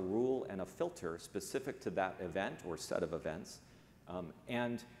drops in a rule and a filter specific to that event or set of events,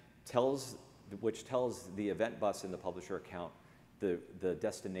 which tells the event bus in the publisher account the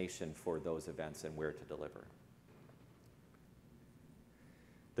destination for those events and where to deliver.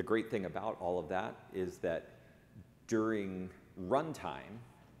 The great thing about all of that is that during runtime,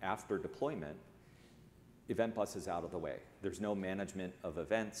 after deployment, event bus is out of the way. There's no management of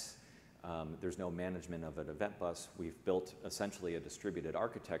events. There's no management of an event bus. We've built essentially a distributed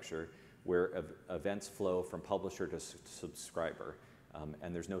architecture where events flow from publisher to subscriber,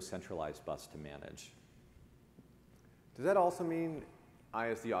 and there's no centralized bus to manage. Does that also mean I,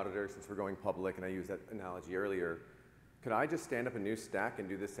 as the auditor, since we're going public, and I used that analogy earlier, could I just stand up a new stack and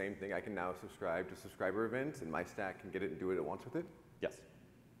do the same thing? I can now subscribe to subscriber events, and my stack can get it and do what it wants with it? Yes.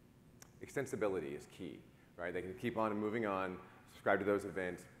 Extensibility is key, right? They can keep on and moving on, subscribe to those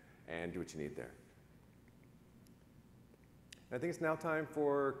events, and do what you need there. And I think it's now time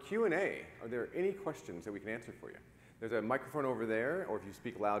for Q&A. Are there any questions that we can answer for you? There's a microphone over there, or if you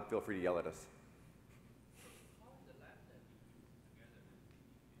speak loud, feel free to yell at us.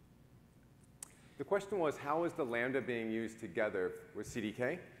 The question was, how is the Lambda being used together with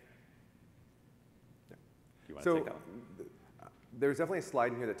CDK? You want to take that one? There's definitely a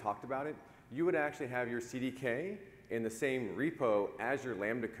slide in here that talked about it. You would actually have your CDK in the same repo as your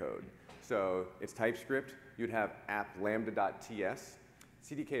Lambda code. So it's TypeScript. You'd have app lambda.ts.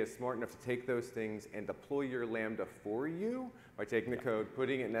 CDK is smart enough to take those things and deploy your Lambda for you by taking the code,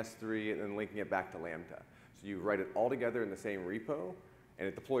 putting it in S3, and then linking it back to Lambda. So you write it all together in the same repo, and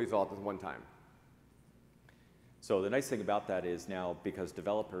it deploys all at one time. So the nice thing about that is now, because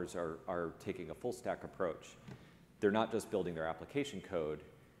developers are taking a full stack approach, they're not just building their application code,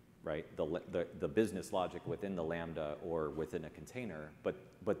 right, the business logic within the Lambda or within a container,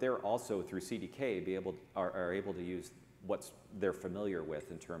 but they're also, through CDK, are able to use what they're familiar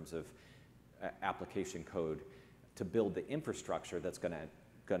with in terms of application code to build the infrastructure that's going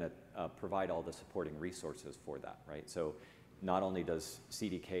to provide all the supporting resources for that, right? So not only does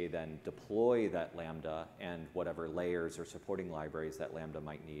CDK then deploy that Lambda and whatever layers or supporting libraries that Lambda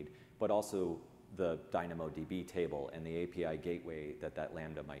might need, but also the DynamoDB table and the API gateway that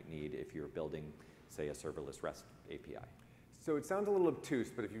Lambda might need if you're building, say, a serverless REST API. So it sounds a little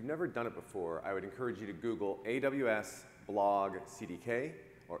obtuse, but if you've never done it before, I would encourage you to Google AWS Blog CDK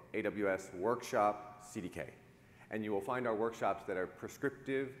or AWS Workshop CDK. And you will find our workshops that are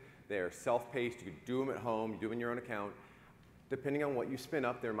prescriptive, they are self-paced, you can do them at home, you do them in your own account. Depending on what you spin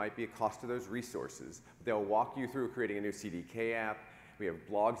up, there might be a cost to those resources. They'll walk you through creating a new CDK app. We have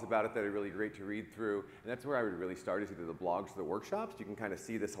blogs about it that are really great to read through. And that's where I would really start, is either the blogs or the workshops. You can kind of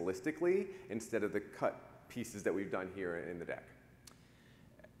see this holistically instead of the cut pieces that we've done here in the deck.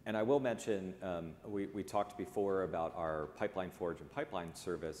 And I will mention, we talked before about our Pipeline Forge and Pipeline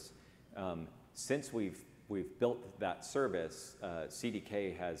service. Since we've we've built that service,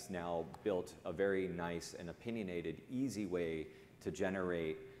 CDK has now built a very nice and opinionated, easy way to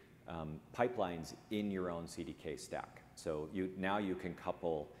generate pipelines in your own CDK stack. So now you can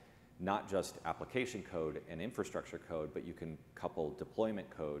couple not just application code and infrastructure code, but you can couple deployment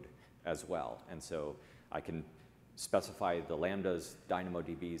code as well. And so I can specify the Lambdas,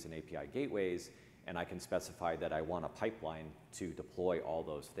 DynamoDBs, and API gateways, and I can specify that I want a pipeline to deploy all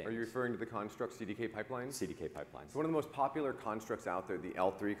those things. Are you referring to the construct CDK pipelines? CDK pipelines. So one of the most popular constructs out there, the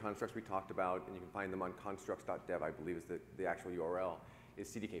L3 constructs we talked about, and you can find them on constructs.dev, I believe is the actual URL, is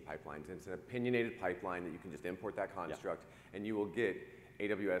CDK pipelines. And it's an opinionated pipeline that you can just import that construct, and you will get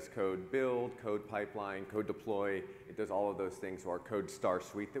AWS code build, code pipeline, code deploy. It does all of those things. So our code star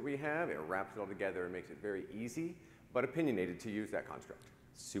suite that we have, it wraps it all together and makes it very easy, but opinionated to use that construct.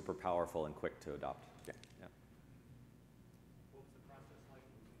 Super powerful and quick to adopt. Yeah. Yeah. What was the process like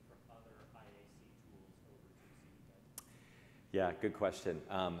moving from other IAC tools over to CDK? Yeah, good question.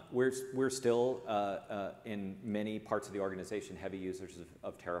 We're still, in many parts of the organization, heavy users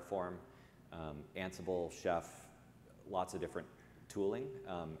of Terraform, Ansible, Chef, lots of different tooling,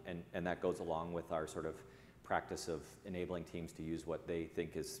 and that goes along with our sort of practice of enabling teams to use what they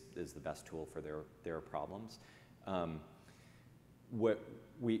think is the best tool for their problems.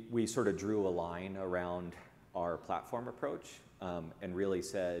 We sort of drew a line around our platform approach and really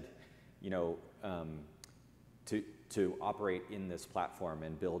said, to operate in this platform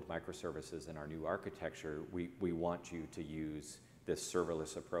and build microservices in our new architecture, we want you to use this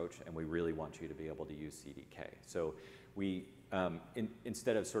serverless approach, and we really want you to be able to use CDK. So we,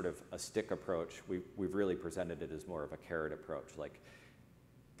 instead of sort of a stick approach, we've really presented it as more of a carrot approach. Like,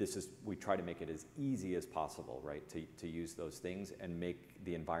 we try to make it as easy as possible, right, to use those things and make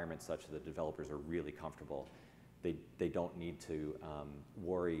the environment such that the developers are really comfortable. They don't need to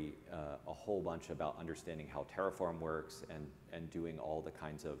worry a whole bunch about understanding how Terraform works and doing all the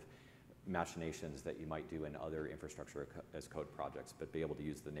kinds of machinations that you might do in other infrastructure as code projects, but be able to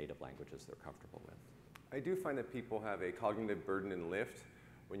use the native languages they're comfortable with. I do find that people have a cognitive burden and lift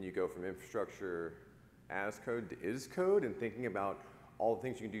when you go from infrastructure as code to is code, and thinking about all the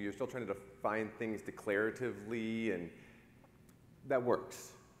things you can do. You're still trying to define things declaratively, and that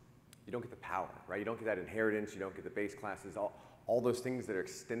works. You don't get the power, right? You don't get that inheritance, you don't get the base classes. All those things that are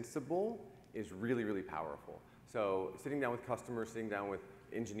extensible is really, really powerful. So sitting down with customers, sitting down with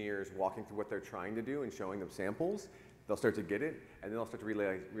engineers, walking through what they're trying to do and showing them samples, they'll start to get it, and then they'll start to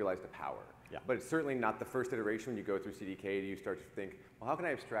realize the power. Yeah. But it's certainly not the first iteration. When you go through CDK, you start to think, well, how can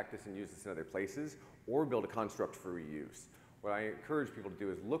I abstract this and use this in other places, or build a construct for reuse? What I encourage people to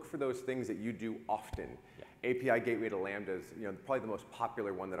do is look for those things that you do often. Yeah. API gateway to Lambdas, probably the most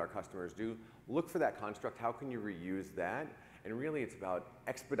popular one that our customers do. Look for that construct. How can you reuse that? And really, it's about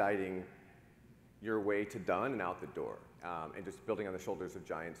expediting your way to done and out the door, and just building on the shoulders of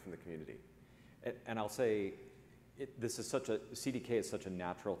giants from the community. And I'll say, CDK is such a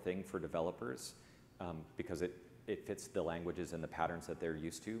natural thing for developers because it fits the languages and the patterns that they're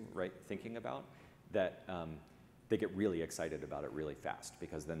used to, right, thinking about, that they get really excited about it really fast,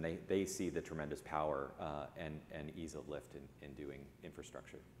 because then they see the tremendous power and ease of lift in doing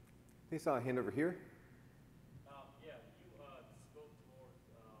infrastructure. I saw a hand over here. Yeah, you spoke towards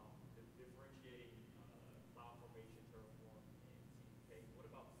the differentiating CloudFormation, Terraform, and CDK. What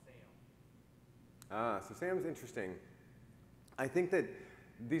about SAM? So SAM's interesting. I think that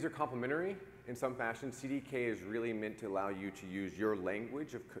these are complementary in some fashion. CDK is really meant to allow you to use your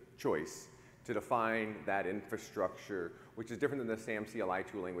language of choice to define that infrastructure, which is different than the SAM CLI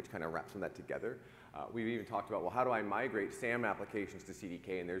tooling, which kind of wraps some of that together. We've even talked about, well, how do I migrate SAM applications to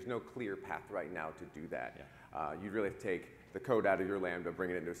CDK? And there's no clear path right now to do that. Yeah. You really have to take the code out of your Lambda, bring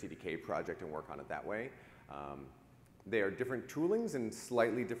it into a CDK project, and work on it that way. They are different toolings and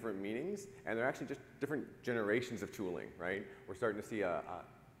slightly different meanings, and they're actually just different generations of tooling, right? We're starting to see a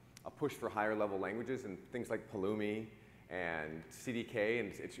push for higher level languages and things like Pulumi and CDK,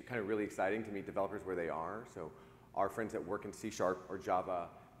 and it's kind of really exciting to meet developers where they are. So our friends that work in C# or Java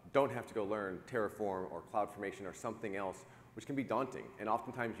don't have to go learn Terraform or CloudFormation or something else, which can be daunting. And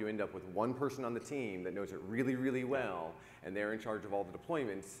oftentimes you end up with one person on the team that knows it really, really well, and they're in charge of all the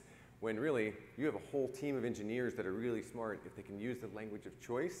deployments, when really you have a whole team of engineers that are really smart. If they can use the language of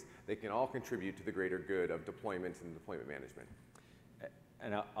choice, they can all contribute to the greater good of deployments and deployment management.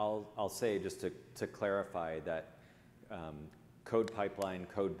 And I'll say, just to clarify, that code pipeline,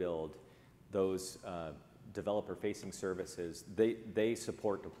 code build, those developer-facing services, they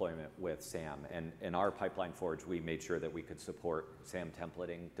support deployment with SAM. And in our Pipeline Forge, we made sure that we could support SAM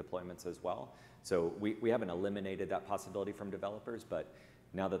templating deployments as well. So we haven't eliminated that possibility from developers, but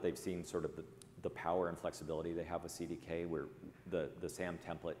now that they've seen sort of the power and flexibility they have with CDK, where the SAM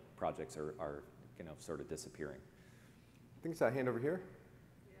template projects are sort of disappearing. I think it's a hand over here.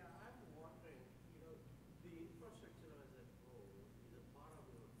 Yeah, I'm wondering, the infrastructure as a whole is a part of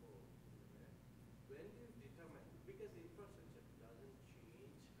your whole, right? When do you determine, because the infrastructure doesn't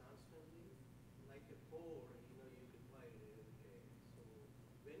change constantly, like a code, you deploy it every day. So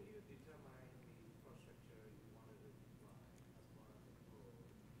when do you determine the infrastructure you wanted to deploy as part of the code?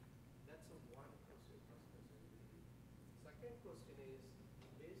 That's one question, first question. The second question is,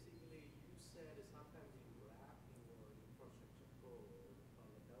 basically, you said sometimes you wrap your infrastructure code for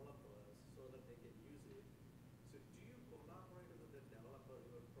the developers so that they can use it. So do you collaborate with the developer,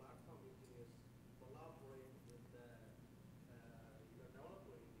 your platform engineers collaborate with the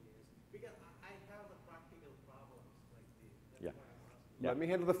developer engineers? Because I have the practical problems like this. That's why I'm asking. Let me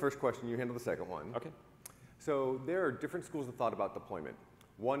handle the first question, you handle the second one. Okay. So there are different schools of thought about deployment.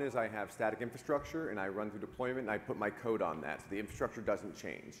 One is I have static infrastructure and I run through deployment and I put my code on that so the infrastructure doesn't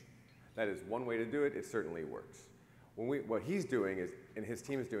change. That is one way to do it. It certainly works. What he's doing is, and his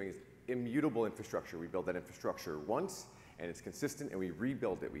team is doing, is immutable infrastructure. We build that infrastructure once and it's consistent and we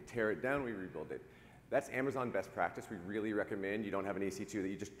rebuild it. We tear it down, we rebuild it. That's Amazon best practice. We really recommend you don't have an EC2 that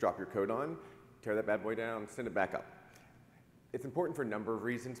you just drop your code on, tear that bad boy down, send it back up. It's important for a number of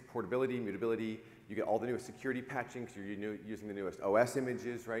reasons: portability, mutability. You get all the newest security patching because you're using the newest OS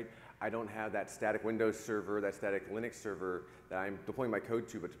images, right? I don't have that static Windows server, that static Linux server that I'm deploying my code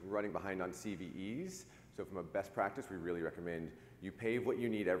to, but it's running behind on CVEs. So from a best practice, we really recommend you pave what you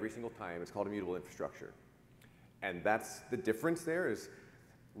need every single time. It's called immutable infrastructure. And that's the difference there is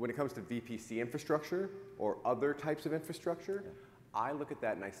when it comes to VPC infrastructure or other types of infrastructure, I look at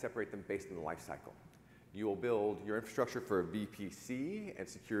that and I separate them based on the life cycle. You will build your infrastructure for a VPC and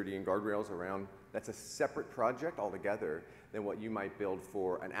security and guardrails around. That's a separate project altogether than what you might build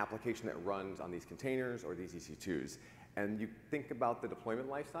for an application that runs on these containers or these EC2s. And you think about the deployment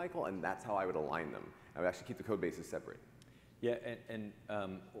lifecycle, and that's how I would align them. I would actually keep the code bases separate. Yeah, and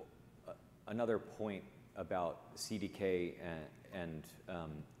another point about CDK and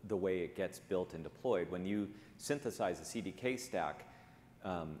the way it gets built and deployed, when you synthesize a CDK stack,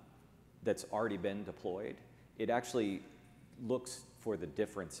 that's already been deployed, it actually looks for the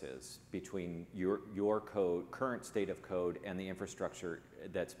differences between your code, current state of code, and the infrastructure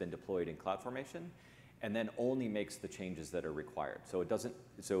that's been deployed in CloudFormation, and then only makes the changes that are required. So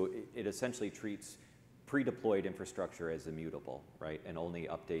it essentially treats pre-deployed infrastructure as immutable, right, and only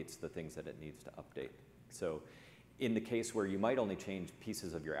updates the things that it needs to update. So in the case where you might only change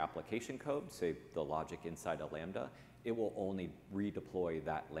pieces of your application code, say the logic inside a Lambda, it will only redeploy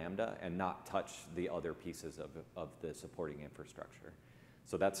that Lambda and not touch the other pieces of the supporting infrastructure.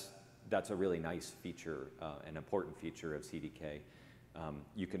 So that's a really nice feature, an important feature of CDK.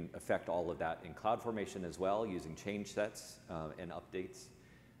 You can affect all of that in CloudFormation as well using change sets and updates.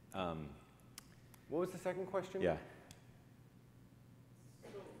 What was the second question? Yeah. So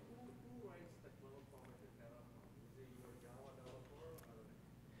who writes the CloudFormation development? Is it your Java developer or?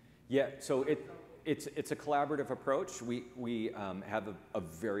 Yeah, so it's a collaborative approach. We have a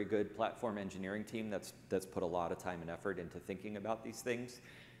very good platform engineering team that's put a lot of time and effort into thinking about these things.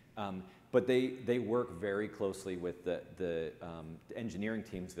 But they work very closely with the engineering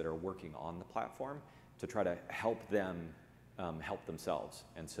teams that are working on the platform to try to help them help themselves.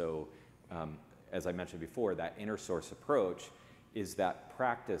 And so, as I mentioned before, that inner source approach is that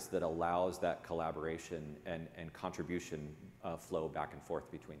practice that allows that collaboration and contribution flow back and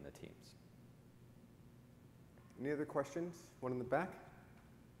forth between the teams. Any other questions? One in the back?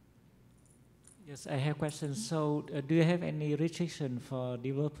 Yes, I have questions. So do you have any restriction for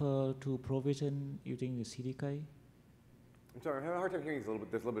developer to provision using the CDK? I'm sorry, I'm having a hard time hearing.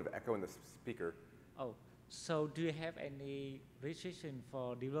 There's a little bit of echo in the speaker. Oh, so do you have any restriction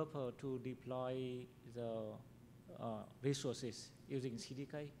for developer to deploy the resources using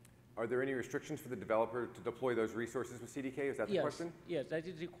CDK? Are there any restrictions for the developer to deploy those resources with CDK? Is that the question? Yes, does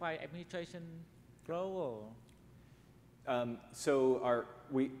it require administration flow or? So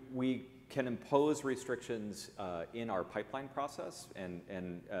we can impose restrictions in our pipeline process,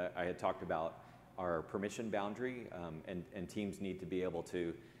 and I had talked about our permission boundary, and teams need to be able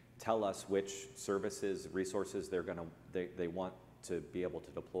to tell us which services, resources they want to be able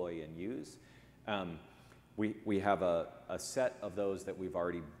to deploy and use. We have a set of those that we've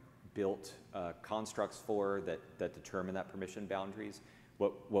already built constructs for that determine that permission boundaries.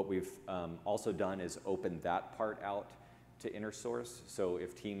 What we've also done is open that part out to inner source. So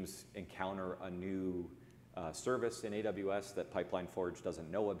if teams encounter a new service in AWS that Pipeline Forge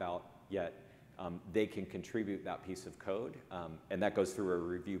doesn't know about yet, they can contribute that piece of code. And that goes through a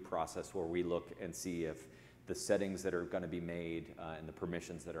review process where we look and see if the settings that are going to be made and the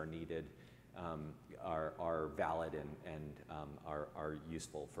permissions that are needed are valid and are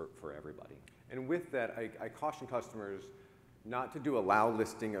useful for everybody. And with that, I caution customers not to do allow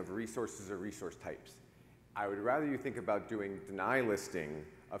listing of resources or resource types. I would rather you think about doing deny listing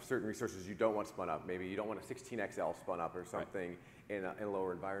of certain resources you don't want spun up. Maybe you don't want a 16XL spun up or something in a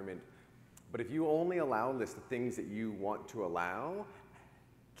lower environment. But if you only allow list the things that you want to allow,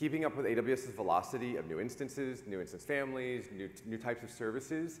 keeping up with AWS's velocity of new instances, new instance families, new types of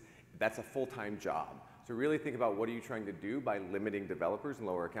services, that's a full-time job. So really think about what are you trying to do by limiting developers and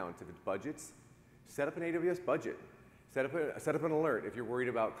lower accounts. If it's budgets, set up an AWS budget. Set up an alert. If you're worried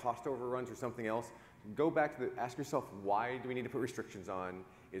about cost overruns or something else, go back to ask yourself, why do we need to put restrictions on?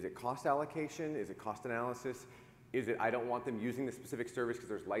 Is it cost allocation? Is it cost analysis? Is it, I don't want them using the specific service because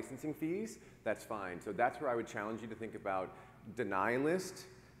there's licensing fees? That's fine. So that's where I would challenge you to think about deny list,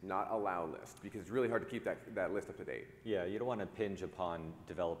 not allow list, because it's really hard to keep that list up to date. Yeah, you don't want to impinge upon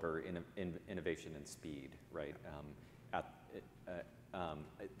developer innovation and speed, right?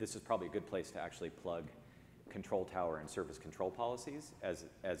 This is probably a good place to actually plug control tower and service control policies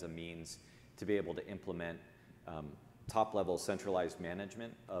as a means to be able to implement top-level centralized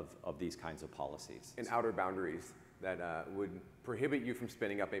management of these kinds of policies. And outer boundaries that would prohibit you from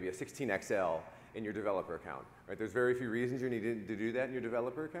spinning up maybe a 16XL in your developer account. Right? There's very few reasons you need to do that in your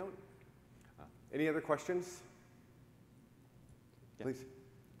developer account. Any other questions? Yeah. Please.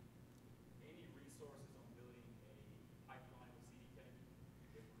 Any resources on building a pipeline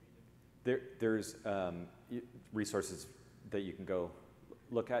with CDK? There's resources that you can go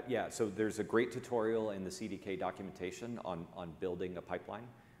look at. Yeah, so there's a great tutorial in the CDK documentation on building a pipeline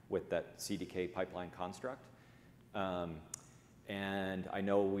with that CDK pipeline construct. And I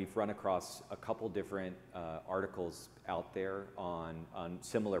know we've run across a couple different articles out there on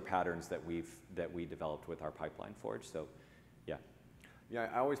similar patterns that we developed with our Pipeline Forge. So, yeah. Yeah,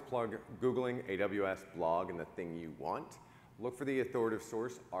 I always plug Googling AWS blog and the thing you want. Look for the authoritative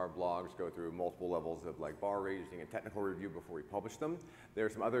source. Our blogs go through multiple levels of like bar raising and technical review before we publish them. There are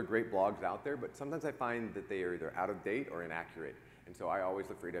some other great blogs out there, but sometimes I find that they are either out of date or inaccurate. And so I always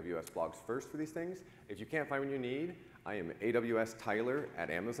look for AWS blogs first for these things. If you can't find what you need, I am AWS Tyler at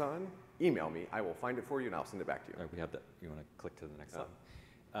Amazon. Email me. I will find it for you and I'll send it back to you. We have that. You want to click to the next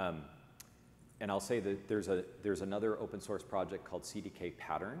slide? And I'll say that there's another open source project called CDK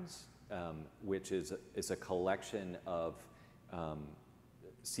Patterns, which is a collection of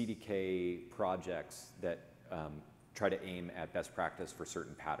CDK projects that try to aim at best practice for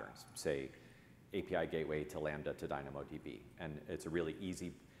certain patterns, say API gateway to Lambda to DynamoDB. And it's a really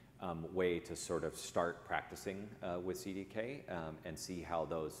easy way to sort of start practicing with CDK and see how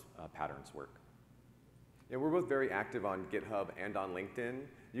those patterns work. Yeah, we're both very active on GitHub and on LinkedIn.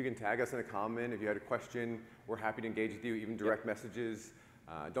 You can tag us in a comment if you had a question. We're happy to engage with you, even direct messages.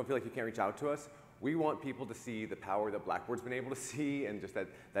 Don't feel like you can't reach out to us. We want people to see the power that Blackboard's been able to see, and just that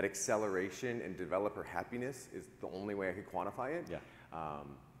acceleration and developer happiness is the only way I could quantify it. Yeah.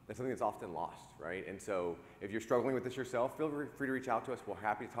 That's something that's often lost, right? And so if you're struggling with this yourself, feel free to reach out to us. We're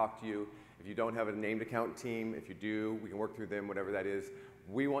happy to talk to you. If you don't have a named account team, if you do, we can work through them, whatever that is.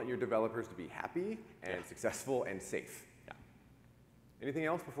 We want your developers to be happy and successful and safe. Yeah. Anything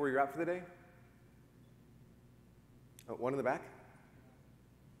else before we wrap for the day? Oh, one in the back?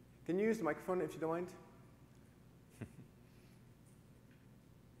 Can you use the microphone if you don't mind?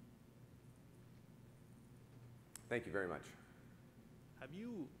 Thank you very much.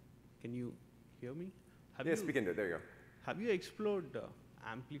 Can you hear me? Speak into it, there you go. Have you explored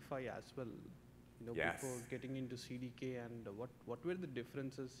Amplify as well? Yes. Before getting into CDK, and what were the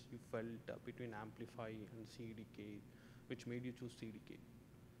differences you felt between Amplify and CDK, which made you choose CDK?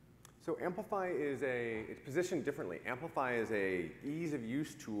 So Amplify it's positioned differently. Amplify is a ease of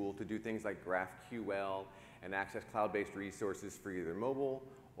use tool to do things like GraphQL and access cloud-based resources for either mobile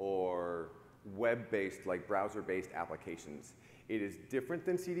or web-based, like browser-based applications. It is different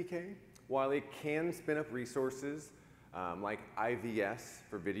than CDK. While it can spin up resources like IVS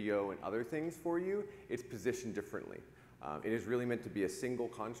for video and other things for you, it's positioned differently. It is really meant to be a single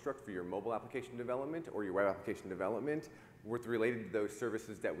construct for your mobile application development or your web application development, with related to those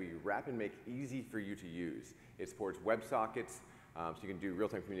services that we wrap and make easy for you to use. It supports WebSockets, so you can do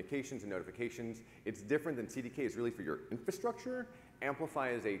real-time communications and notifications. It's different than CDK. It's really for your infrastructure.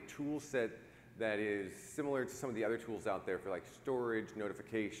 Amplify is a tool set that is similar to some of the other tools out there for like storage,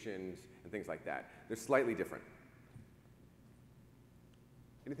 notifications, and things like that. They're slightly different.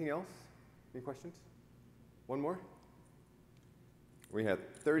 Anything else? Any questions? One more? We have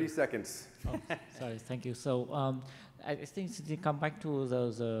 30 seconds. Oh, sorry, thank you. So I think to come back to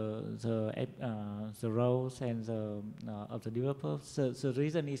the roles and of the developers, the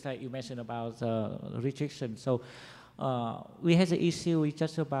reason is that you mentioned about the restriction. So we had the issue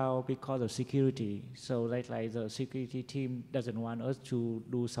just about because of security. So like the security team doesn't want us to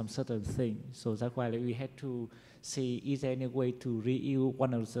do some certain thing. So that's why we had to see is there any way to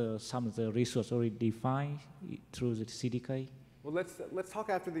reuse some of the resources already defined through the CDK. Well, let's talk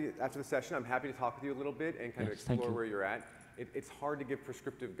after the session. I'm happy to talk with you a little bit and kind of explore where you're at. It's hard to give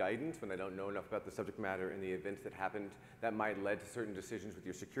prescriptive guidance when I don't know enough about the subject matter and the events that happened that might lead to certain decisions with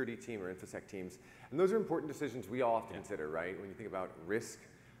your security team or infosec teams. And those are important decisions we all have to consider, right? When you think about risk,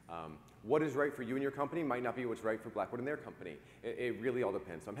 what is right for you and your company might not be what's right for Blackboard and their company. It really all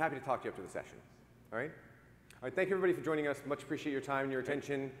depends. So I'm happy to talk to you after the session. All right? All right, thank you everybody for joining us. Much appreciate your time and your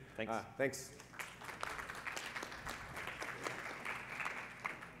attention. Thanks. Thanks.